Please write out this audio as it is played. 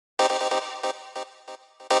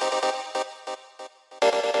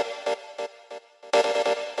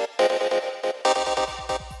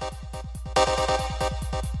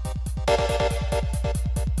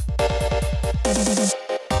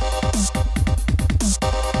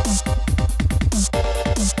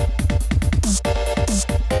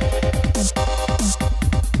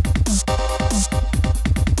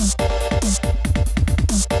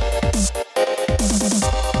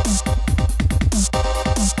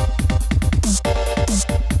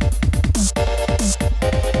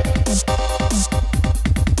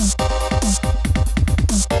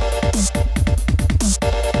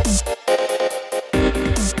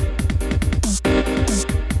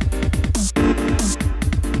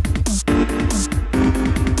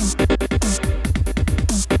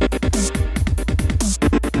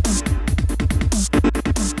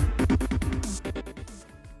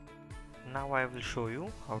show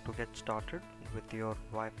you how to get started with your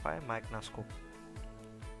Wi-Fi magnoscope.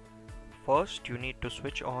 First, you need to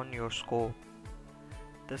switch on your scope.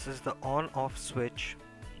 This is the on-off switch.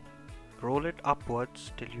 Roll it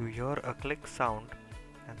upwards till you hear a click sound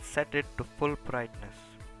and set it to full brightness.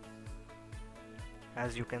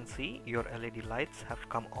 As you can see, your LED lights have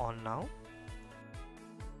come on now.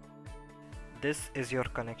 This is your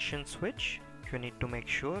connection switch. You need to make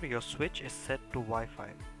sure your switch is set to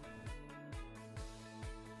Wi-Fi.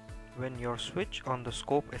 When your switch on the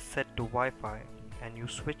scope is set to Wi-Fi and you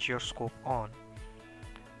switch your scope on,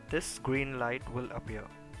 this green light will appear.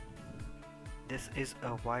 This is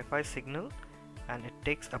a Wi-Fi signal and it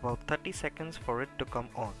takes about 30 seconds for it to come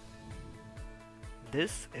on.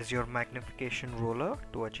 This is your magnification roller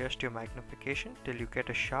to adjust your magnification till you get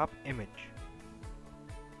a sharp image.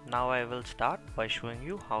 Now I will start by showing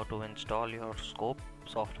you how to install your scope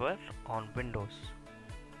software on Windows.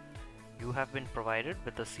 You have been provided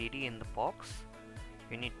with a CD in the box.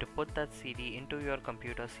 You need to put that CD into your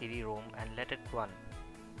computer CD-ROM and let it run.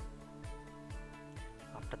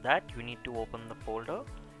 After that, you need to open the folder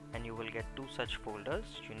and you will get two such folders.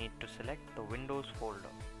 You need to select the Windows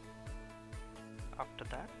folder. After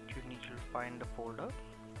that, you need to find a folder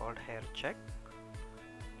called Hair Check.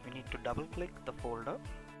 You need to double click the folder.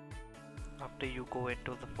 After you go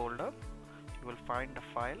into the folder, you will find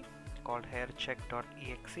a file called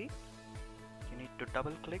haircheck.exe. You need to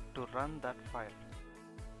double click to run that file.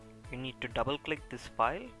 You need to double click this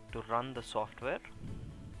file to run the software.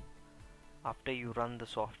 After you run the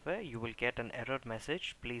software, you will get an error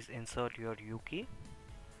message. Please insert your U key.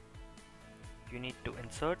 You need to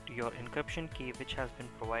insert your encryption key which has been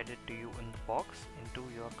provided to you in the box into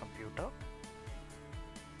your computer.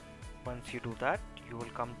 Once you do that, you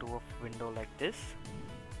will come to a window like this.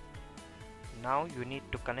 Now you need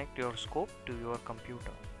to connect your scope to your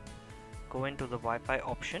computer. Go into the Wi-Fi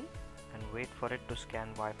option and wait for it to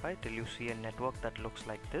scan Wi-Fi till you see a network that looks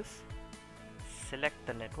like this. Select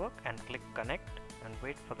the network and click connect and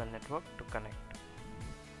wait for the network to connect.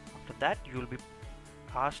 After that, you will be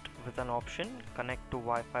asked with an option connect to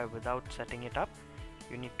Wi-Fi without setting it up.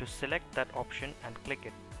 You need to select that option and click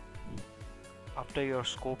it. After your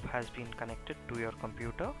scope has been connected to your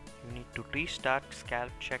computer, you need to restart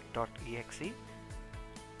scalpcheck.exe.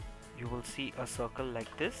 You will see a circle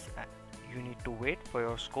like this and you need to wait for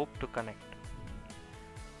your scope to connect.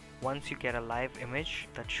 Once you get a live image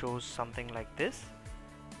that shows something like this,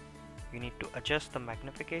 you need to adjust the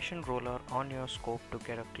magnification roller on your scope to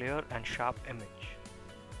get a clear and sharp image.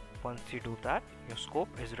 Once you do that, your scope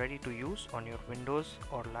is ready to use on your Windows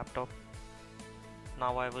or laptop.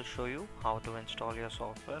 Now I will show you how to install your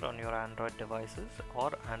software on your Android devices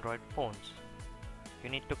or Android phones. You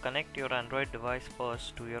need to connect your Android device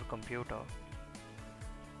first to your computer.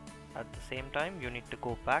 At the same time, you need to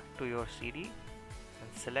go back to your CD and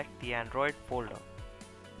select the Android folder.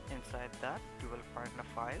 Inside that, you will find a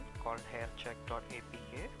file called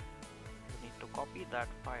haircheck.apk. You need to copy that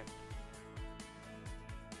file.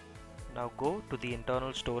 Now go to the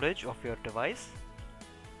internal storage of your device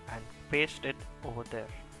and paste it over there.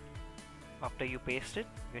 After you paste it,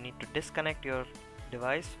 you need to disconnect your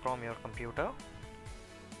device from your computer.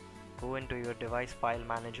 Go into your device file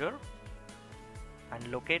manager and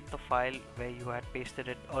locate the file where you had pasted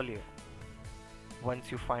it earlier.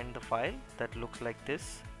 Once you find the file that looks like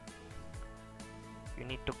this, you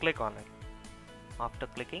need to click on it. After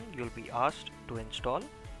clicking, you'll be asked to install.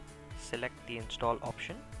 Select the install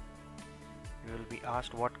option. You will be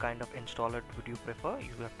asked what kind of installer would you prefer.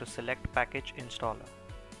 You have to select package installer.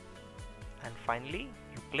 And finally,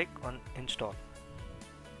 you click on install.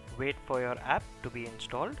 Wait for your app to be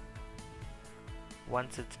installed.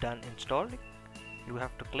 Once it's done installing, you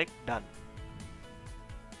have to click done.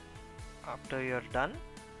 After you're done,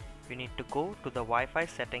 you need to go to the Wi-Fi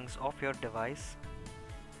settings of your device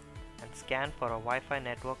and scan for a Wi-Fi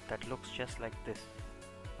network that looks just like this.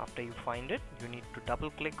 After you find it, you need to double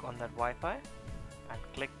click on that Wi-Fi and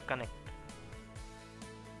click connect.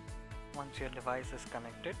 Once your device is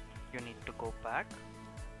connected, you need to go back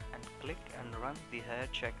and click and run the Hair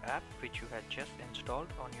Check app which you had just installed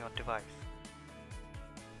on your device.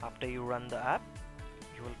 After you run the app,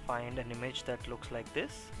 you will find an image that looks like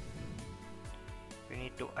this. You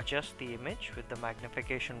need to adjust the image with the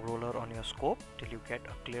magnification roller on your scope till you get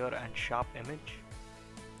a clear and sharp image.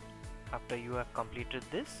 After you have completed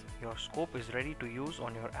this, your scope is ready to use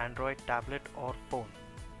on your Android tablet or phone.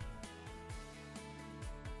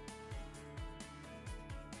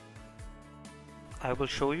 I will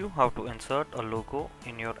show you how to insert a logo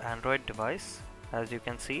in your Android device. As you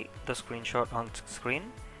can see the screenshot on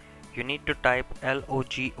screen, you need to type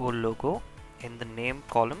LOGO logo in the name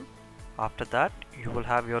column. After that, you will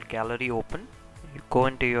have your gallery open. You go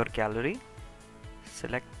into your gallery,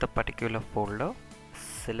 select the particular folder,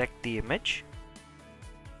 select the image,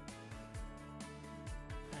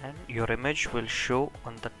 and your image will show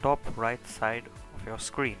on the top right side of your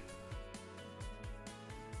screen.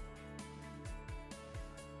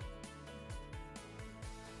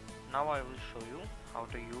 Now I will show you how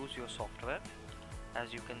to use your software.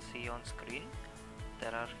 As you can see on screen,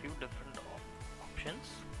 there are few different options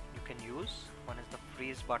you can use. One is the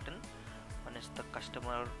freeze button, one is the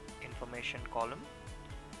customer information column.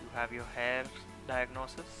 You have your hair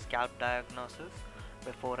diagnosis, scalp diagnosis,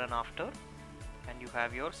 before and after, and you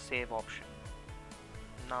have your save option.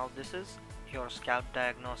 Now this is your scalp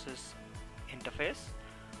diagnosis interface.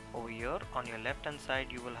 Over here on your left hand side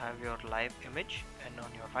you will have your live image, and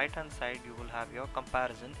on your right hand side you will have your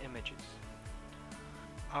comparison images.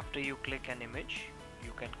 After you click an image,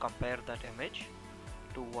 you can compare that image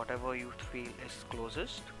to whatever you feel is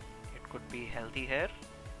closest. It could be healthy hair,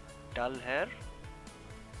 dull hair,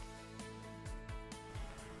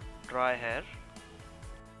 dry hair,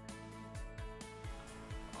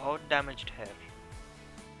 or damaged hair.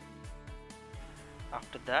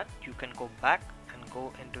 After that, you can go back and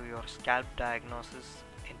go into your scalp diagnosis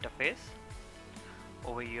interface.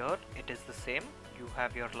 Over here it is the same. You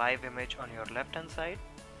have your live image on your left hand side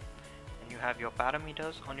and you have your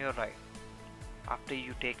parameters on your right. After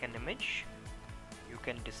you take an image, you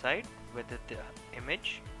can decide whether the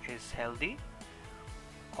image is healthy,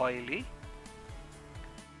 oily,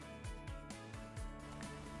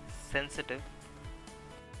 sensitive,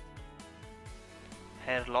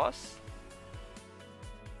 hair loss,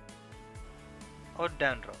 or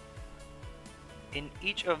dandruff. In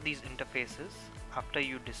each of these interfaces, after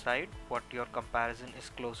you decide what your comparison is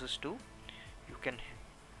closest to, you can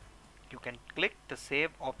click the save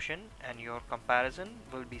option and your comparison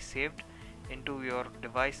will be saved into your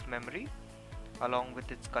device memory along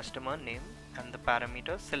with its customer name and the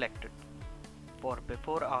parameters selected. For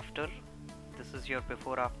before after, this is your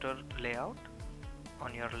before after layout.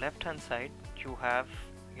 On your left hand side you have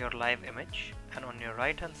your live image, and on your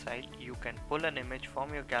right hand side you can pull an image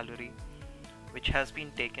from your gallery which has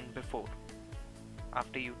been taken before.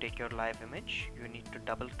 After you take your live image, you need to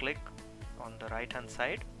double click on the right hand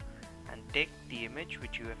side and take the image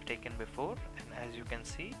which you have taken before, and as you can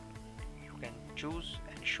see, you can choose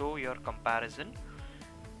and show your comparison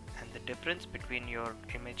and the difference between your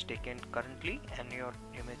image taken currently and your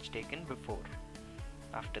image taken before.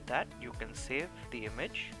 After that, you can save the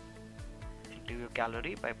image into your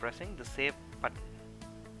gallery by pressing the save button.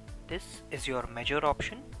 This is your measure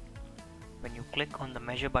option. When you click on the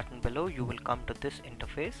measure button below, you will come to this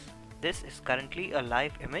interface. This is currently a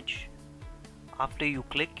live image. After you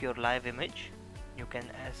click your live image, you can,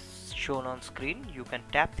 as shown on screen, you can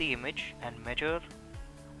tap the image and measure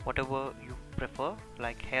whatever you prefer,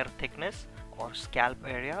 like hair thickness or scalp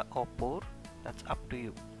area or pore. That's up to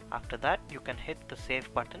you. After that, you can hit the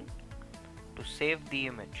save button to save the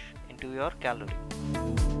image into your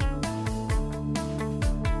gallery.